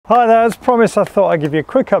Hi there, as promised I thought I'd give you a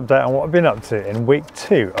quick update on what I've been up to in week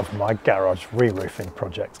 2 of my garage re-roofing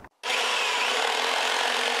project.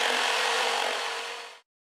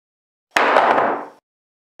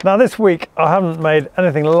 Now this week I haven't made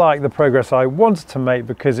anything like the progress I wanted to make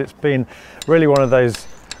because it's been really one of those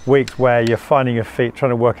weeks where you're finding your feet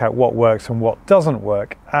trying to work out what works and what doesn't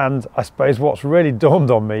work, and I suppose what's really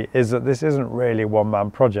dawned on me is that this isn't really a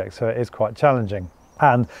one-man project, so it is quite challenging.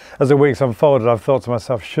 And as the weeks unfolded, I've thought to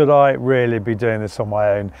myself, should I really be doing this on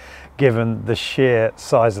my own, given the sheer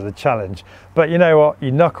size of the challenge? But you know what, you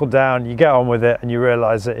knuckle down, you get on with it, and you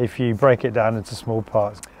realise that if you break it down into small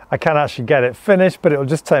parts, I can actually get it finished, but it'll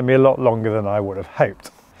just take me a lot longer than I would have hoped.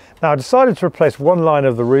 Now I decided to replace one line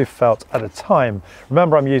of the roof felt at a time.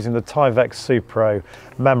 Remember, I'm using the DIYte Supro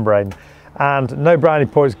membrane, and no brownie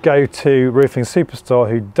points go to Roofing Superstore,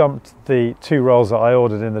 who dumped the 2 rolls that I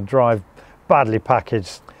ordered in the drive badly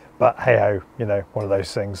packaged, but hey ho, you know, one of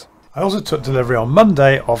those things. I also took delivery on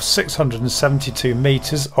Monday of 672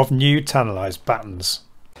 metres of new tannelised battens.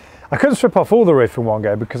 I couldn't strip off all the roof in one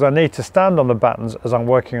go because I need to stand on the battens as I'm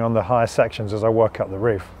working on the higher sections as I work up the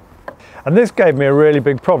roof. And this gave me a really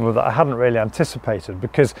big problem that I hadn't really anticipated,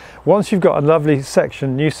 because once you've got a lovely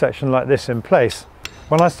section, new section like this in place,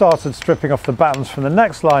 when I started stripping off the battens from the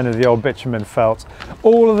next line of the old bitumen felt,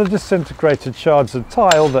 all of the disintegrated shards of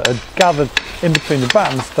tile that had gathered in between the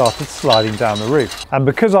battens started sliding down the roof. And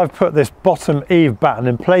because I've put this bottom Eave batten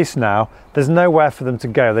in place now, there's nowhere for them to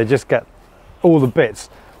go. They just get, all the bits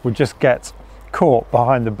would just get caught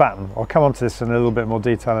behind the batten. I'll come on to this in a little bit more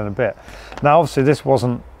detail in a bit. Now obviously this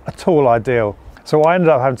wasn't at all ideal. So what I ended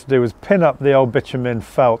up having to do was pin up the old bitumen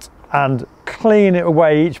felt and clean it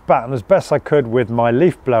away each batten as best I could with my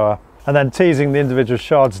leaf blower, and then teasing the individual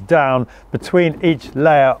shards down between each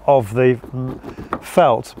layer of the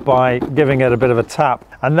felt by giving it a bit of a tap.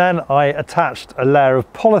 And then I attached a layer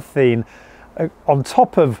of polythene on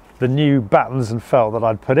top of the new battens and felt that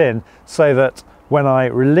I'd put in, so that when I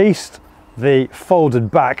released the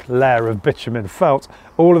folded back layer of bitumen felt,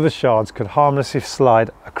 all of the shards could harmlessly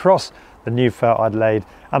slide across the new felt I'd laid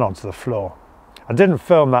and onto the floor. I didn't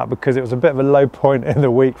film that because it was a bit of a low point in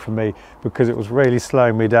the week for me, because it was really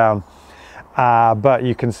slowing me down, but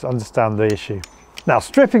you can understand the issue. Now,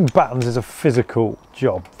 stripping battens is a physical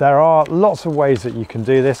job. There are lots of ways that you can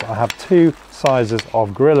do this. I have 2 sizes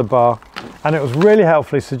of Gorilla Bar, and it was really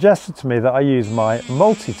helpfully suggested to me that I use my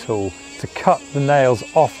multi-tool to cut the nails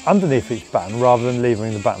off underneath each batten rather than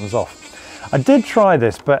leaving the battens off. I did try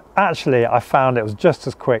this, but actually I found it was just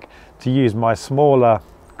as quick to use my smaller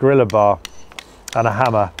Gorilla Bar and a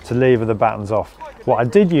hammer to lever the battens off. What I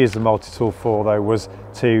did use the multi-tool for though was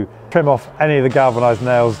to trim off any of the galvanised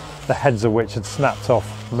nails, the heads of which had snapped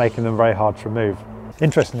off, making them very hard to remove.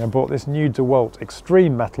 Interestingly, I bought this new DIYte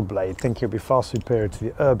extreme metal blade thinking it would be far superior to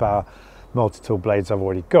the Erbauer multi-tool blades I've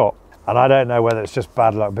already got. And I don't know whether it's just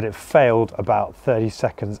bad luck, but it failed about 30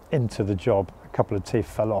 seconds into the job. A couple of teeth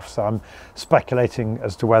fell off, so I'm speculating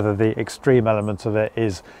as to whether the extreme element of it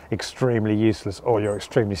is extremely useless or you're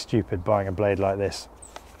extremely stupid buying a blade like this.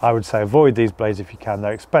 I would say avoid these blades if you can.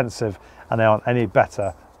 They're expensive and they aren't any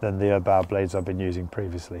better than the Erbauer blades I've been using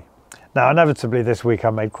previously. Now inevitably this week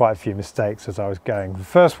I made quite a few mistakes as I was going. The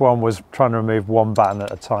first one was trying to remove one batten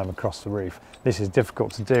at a time across the roof. This is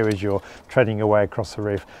difficult to do as you're treading your way across the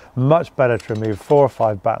roof. Much better to remove 4 or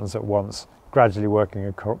 5 battens at once, gradually working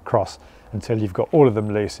across until you've got all of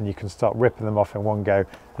them loose and you can start ripping them off in one go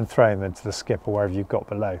and throwing them into the skip or wherever you've got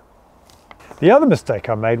below. The other mistake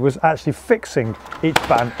I made was actually fixing each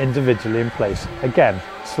batten individually in place, again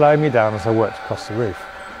slowing me down as I worked across the roof.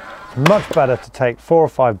 It's much better to take 4 or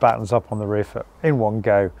 5 battens up on the roof in one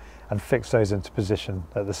go and fix those into position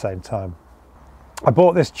at the same time. I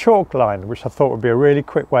bought this chalk line, which I thought would be a really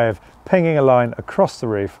quick way of pinging a line across the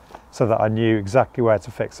roof so that I knew exactly where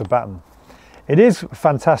to fix a batten. It is a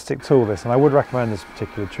fantastic tool, this, and I would recommend this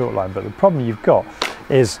particular chalk line, but the problem you've got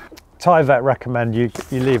is DIYte recommend you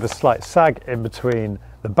leave a slight sag in between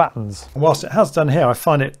the battens. And whilst it has done here, I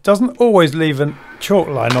find it doesn't always leave a chalk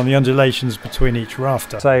line on the undulations between each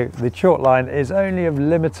rafter. So the chalk line is only of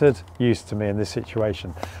limited use to me in this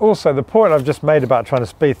situation. Also, the point I've just made about trying to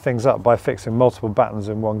speed things up by fixing multiple battens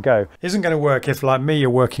in one go isn't going to work if, like me, you're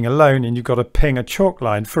working alone and you've got to ping a chalk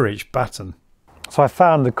line for each batten. So I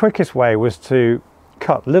found the quickest way was to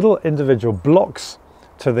cut little individual blocks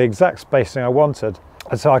to the exact spacing I wanted,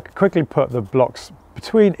 and so I could quickly put the blocks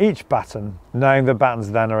between each batten, knowing the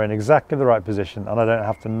battens then are in exactly the right position and I don't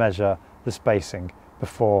have to measure the spacing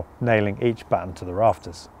before nailing each batten to the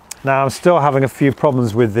rafters. Now I'm still having a few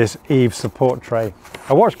problems with this Eave support tray.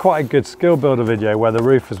 I watched quite a good skill builder video where the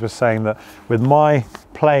roofers were saying that with my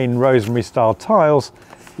plain rosemary style tiles,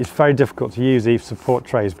 it's very difficult to use Eave support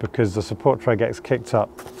trays because the support tray gets kicked up,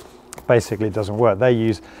 basically it doesn't work. They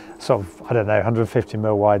use sort of, I don't know,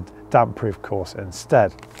 150mm wide damp proof course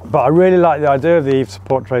instead. But I really like the idea of the Eave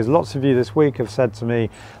support trays. Lots of you this week have said to me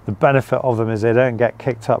the benefit of them is they don't get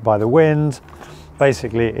kicked up by the wind.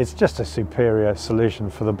 Basically it's just a superior solution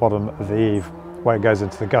for the bottom of the Eave where it goes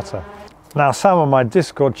into the gutter. Now Sam on my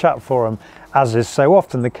Discord chat forum, as is so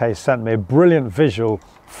often the case, sent me a brilliant visual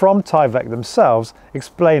from DIYte themselves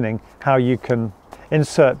explaining how you can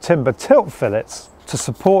insert timber tilt fillets to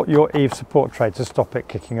support your Eave support tray to stop it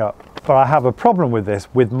kicking up. But I have a problem with this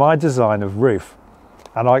with my design of roof,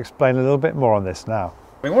 and I'll explain a little bit more on this now.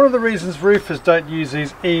 I mean, one of the reasons roofers don't use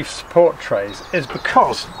these Eave support trays is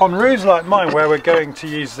because on roofs like mine where we're going to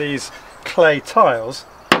use these clay tiles,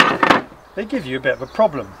 they give you a bit of a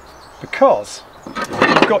problem because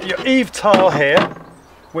you've got your Eave tile here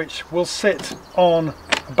which will sit on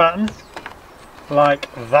a batten like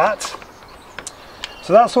that.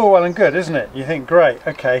 So that's all well and good, isn't it? You think, great,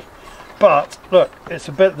 okay, but look, there's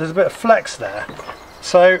a bit of flex there.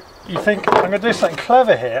 So you think, I'm going to do something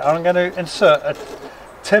clever here. I'm going to insert a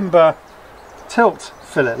timber tilt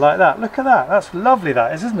fillet like that. Look at that, that's lovely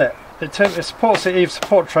that is, isn't it? It supports the Eave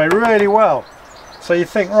support tray really well. So you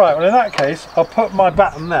think, right, well in that case, I'll put my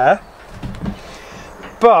batten there,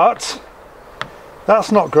 but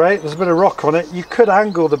that's not great, there's a bit of rock on it. You could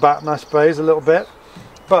angle the batten, I suppose, a little bit.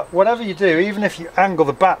 But whatever you do, even if you angle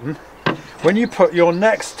the batten, when you put your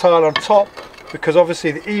next tile on top, because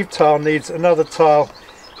obviously the Eave tile needs another tile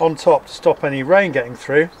on top to stop any rain getting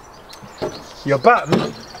through, your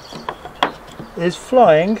batten is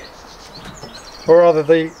flying, or rather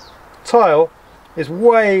the tile is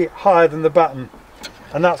way higher than the batten,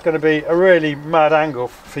 and that's going to be a really mad angle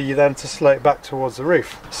for you then to slope back towards the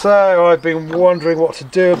roof. So I've been wondering what to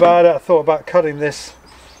do about it. I thought about cutting this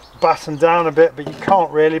batten down a bit, but you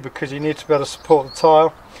can't really because you need to be able to support the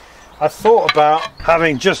tile. I thought about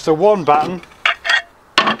having just a one batten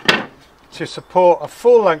to support a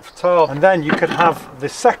full length tile, and then you could have the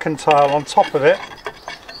second tile on top of it,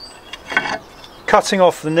 cutting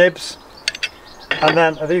off the nibs, and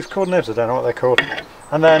then, are these called nibs? I don't know what they're called,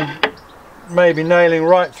 and then maybe nailing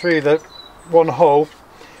right through the one hole,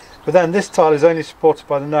 but then this tile is only supported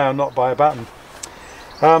by the nail, not by a batten.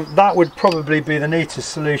 That would probably be the neatest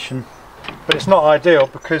solution, but it's not ideal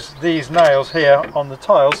because these nails here on the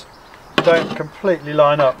tiles don't completely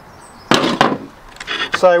line up.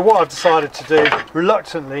 So what I've decided to do,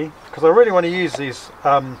 reluctantly, because I really want to use these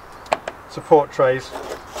support trays,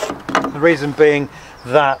 the reason being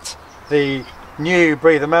that the new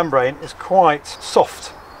breather membrane is quite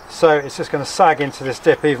soft, so it's just going to sag into this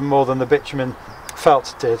dip even more than the bitumen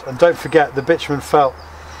felt did. And don't forget, the bitumen felt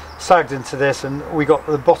sagged into this, and we got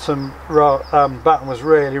the bottom batten was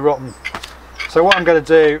really rotten. So what I'm going to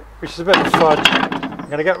do, which is a bit of fudge, I'm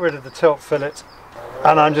going to get rid of the tilt fillet,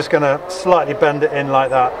 and I'm just going to slightly bend it in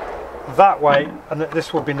like that way, and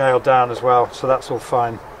this will be nailed down as well, so that's all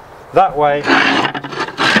fine. That way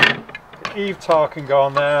the Eave tile can go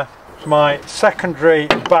on there, my secondary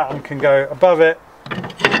batten can go above it,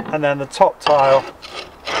 and then the top tile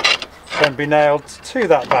can be nailed to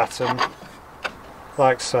that batten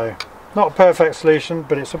like so. Not a perfect solution,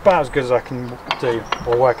 but it's about as good as I can do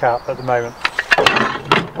or work out at the moment.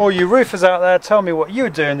 All you roofers out there, tell me what you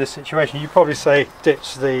would do in this situation. You probably say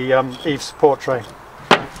ditch the Eave support tray.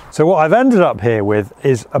 So what I've ended up here with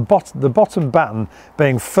is the bottom batten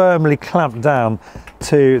being firmly clamped down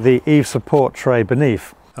to the Eave support tray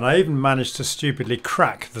beneath. And I even managed to stupidly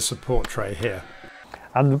crack the support tray here.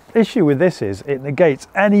 And the issue with this is it negates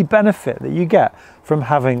any benefit that you get from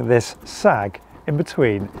having this sag in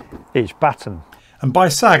between each batten. And by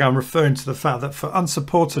sag I'm referring to the fact that for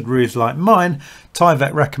unsupported roofs like mine,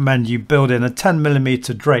 DIYte recommend you build in a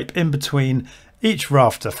 10mm drape in between each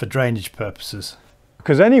rafter for drainage purposes.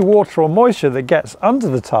 Because any water or moisture that gets under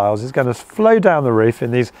the tiles is going to flow down the roof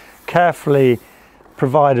in these carefully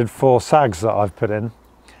provided for sags that I've put in,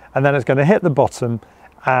 and then it's going to hit the bottom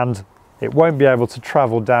and it won't be able to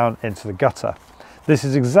travel down into the gutter. This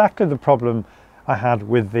is exactly the problem I had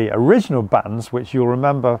with the original battens, which you'll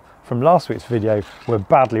remember from last week's video were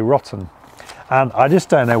badly rotten. And I just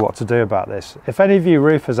don't know what to do about this. If any of you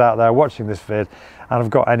roofers out there watching this vid and have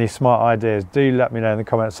got any smart ideas, do let me know in the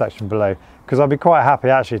comment section below, because I'd be quite happy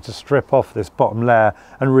actually to strip off this bottom layer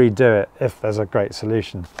and redo it if there's a great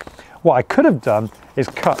solution. What I could have done is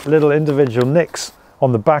cut little individual nicks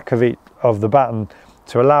on the back of each of the batten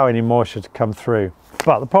to allow any moisture to come through.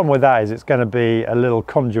 But the problem with that is it's going to be a little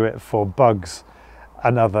conduit for bugs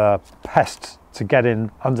and other pests to get in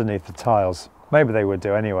underneath the tiles. Maybe they would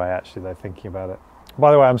do anyway, actually, they're thinking about it.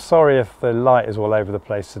 By the way, I'm sorry if the light is all over the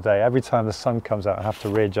place today. Every time the sun comes out, I have to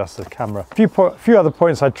readjust the camera. A few other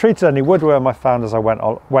points. I treated any woodworm I found as I went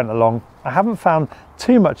along. I haven't found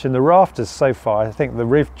too much in the rafters so far. I think the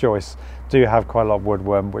roof joists do have quite a lot of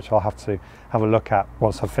woodworm, which I'll have to have a look at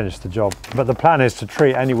once I've finished the job. But the plan is to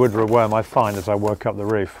treat any woodworm I find as I work up the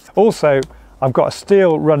roof. Also, I've got a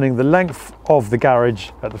steel running the length of the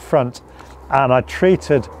garage at the front, and I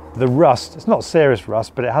treated the rust. It's not serious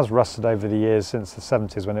rust, but it has rusted over the years since the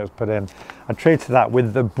 70s when it was put in. I treated that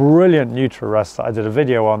with the brilliant neutral rust that I did a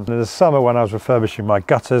video on in the summer when I was refurbishing my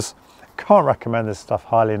gutters. Can't recommend this stuff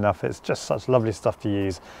highly enough. It's just such lovely stuff to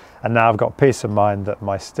use. And now I've got peace of mind that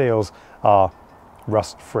my steels are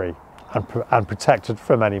rust free and protected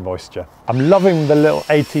from any moisture. I'm loving the little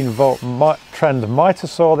 18-volt trend miter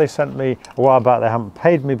saw they sent me a while back. They haven't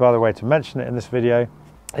paid me, by the way, to mention it in this video.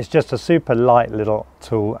 It's just a super light little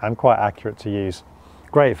tool and quite accurate to use.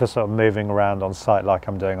 Great for sort of moving around on site like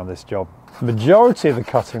I'm doing on this job. The majority of the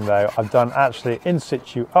cutting though, I've done actually in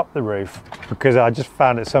situ up the roof, because I just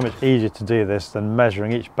found it so much easier to do this than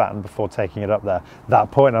measuring each batten before taking it up there.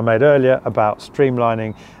 That point I made earlier about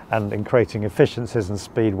streamlining and in creating efficiencies and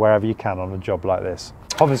speed wherever you can on a job like this.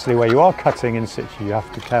 Obviously, where you are cutting in situ, you have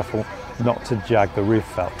to be careful not to jag the roof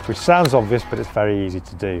felt, which sounds obvious, but it's very easy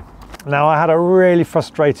to do. Now, I had a really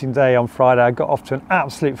frustrating day on Friday. I got off to an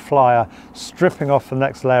absolute flyer, stripping off the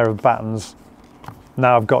next layer of battens.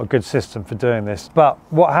 Now I've got a good system for doing this. But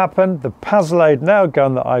what happened? The Paslode Nail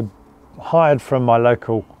Gun that I hired from my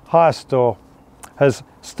local hire store has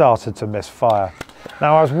started to misfire.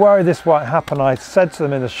 Now, I was worried this might happen. I said to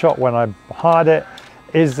them in the shop when I hired it,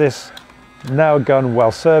 is this nail gun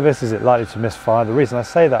well serviced? Is it likely to misfire? The reason I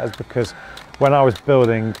say that is because when I was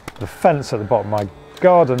building the fence at the bottom of my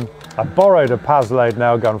garden, I borrowed a Paslode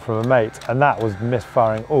nail gun from a mate, and that was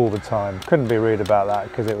misfiring all the time. Couldn't be rude about that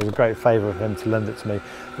because it was a great favour of him to lend it to me.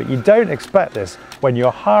 But you don't expect this when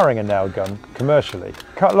you're hiring a nail gun commercially.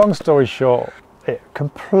 Cut long story short, it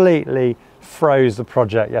completely froze the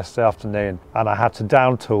project yesterday afternoon and I had to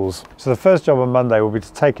down tools. So the first job on Monday will be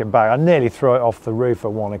to take it back. I nearly threw it off the roof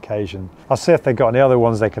at one occasion. I'll see if they've got any other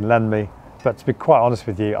ones they can lend me. But to be quite honest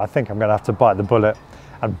with you, I think I'm going to have to bite the bullet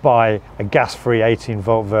and buy a gas-free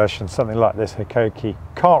 18-volt version, something like this Hikoki.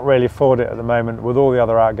 Can't really afford it at the moment with all the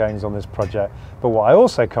other outgoings on this project. But what I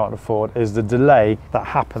also can't afford is the delay that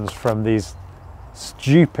happens from these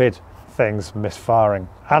stupid things misfiring.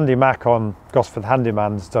 Andy Mack on Gosford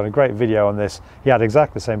Handyman has done a great video on this. He had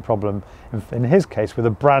exactly the same problem in his case with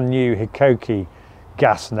a brand new Hikoki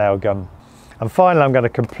gas nail gun. And finally, I'm going to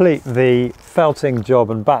complete the felting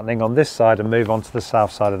job and battening on this side and move on to the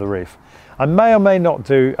south side of the roof. I may or may not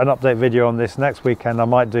do an update video on this next weekend. I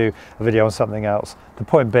might do a video on something else. The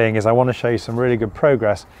point being is I want to show you some really good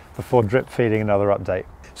progress before drip feeding another update.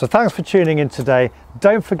 So thanks for tuning in today.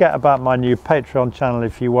 Don't forget about my new Patreon channel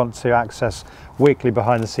if you want to access weekly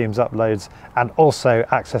behind the scenes uploads and also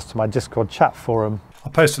access to my Discord chat forum.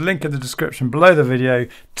 I'll post a link in the description below the video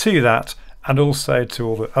to that, and also to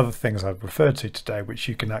all the other things I've referred to today, which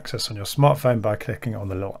you can access on your smartphone by clicking on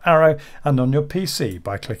the little arrow and on your PC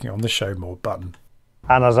by clicking on the Show More button.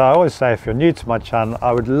 And as I always say, if you're new to my channel,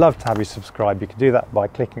 I would love to have you subscribe. You can do that by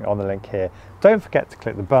clicking on the link here. Don't forget to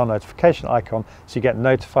click the bell notification icon so you get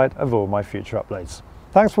notified of all my future uploads.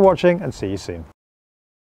 Thanks for watching and see you soon.